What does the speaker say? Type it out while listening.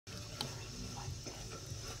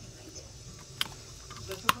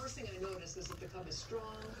is that the cub is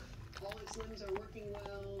strong, all its limbs are working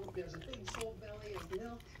well, there's a big full belly of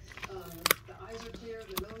milk, the eyes are clear,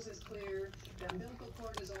 the nose is clear, the umbilical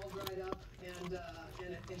cord is all dried up, and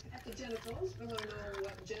at the genitals, we want to know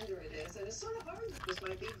what gender it is, and it's sort of hard. This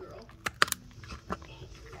might be a girl.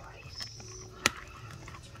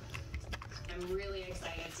 I'm really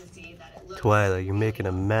excited to see that it looks Twyla, you're making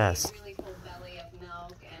a mess. really full belly of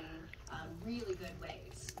milk and really good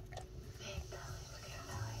weights. Big belly, look at her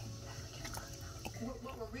belly.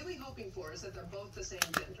 What we're really hoping for is that they're both the same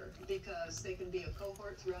gender, because they can be a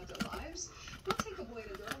cohort throughout their lives. We'll take a boy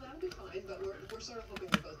and a girl, that'll be fine, but we're sort of hoping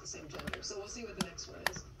they're both the same gender. So we'll see what the next one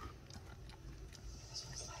is. This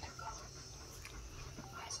one's lighter color.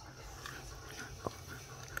 Eyes open.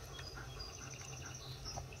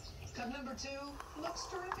 Cub number 2 looks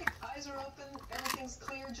terrific. Eyes are open, everything's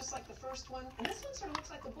clear, just like the first one. And this one sort of looks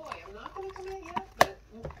like a boy. I'm not going to commit yet, but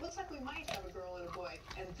it looks like we might have a girl and a boy.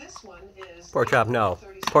 And this one is... Porkchop, no.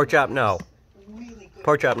 Porkchop, no. Really good.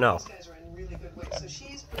 Porkchop, no. These guys are in really good weight. So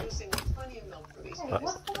she's producing plenty of milk for these Hey, guys.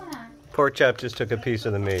 what's going on? Porkchop just took a piece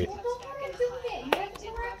of the meat. Well, don't want to do it. You have to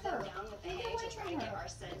correct her. Down with the hay to try to get our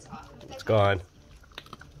scents off of the It's gone.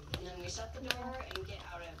 And then we shut the door and get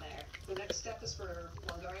out of there. The next step is for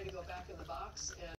Longaria to go back in the box and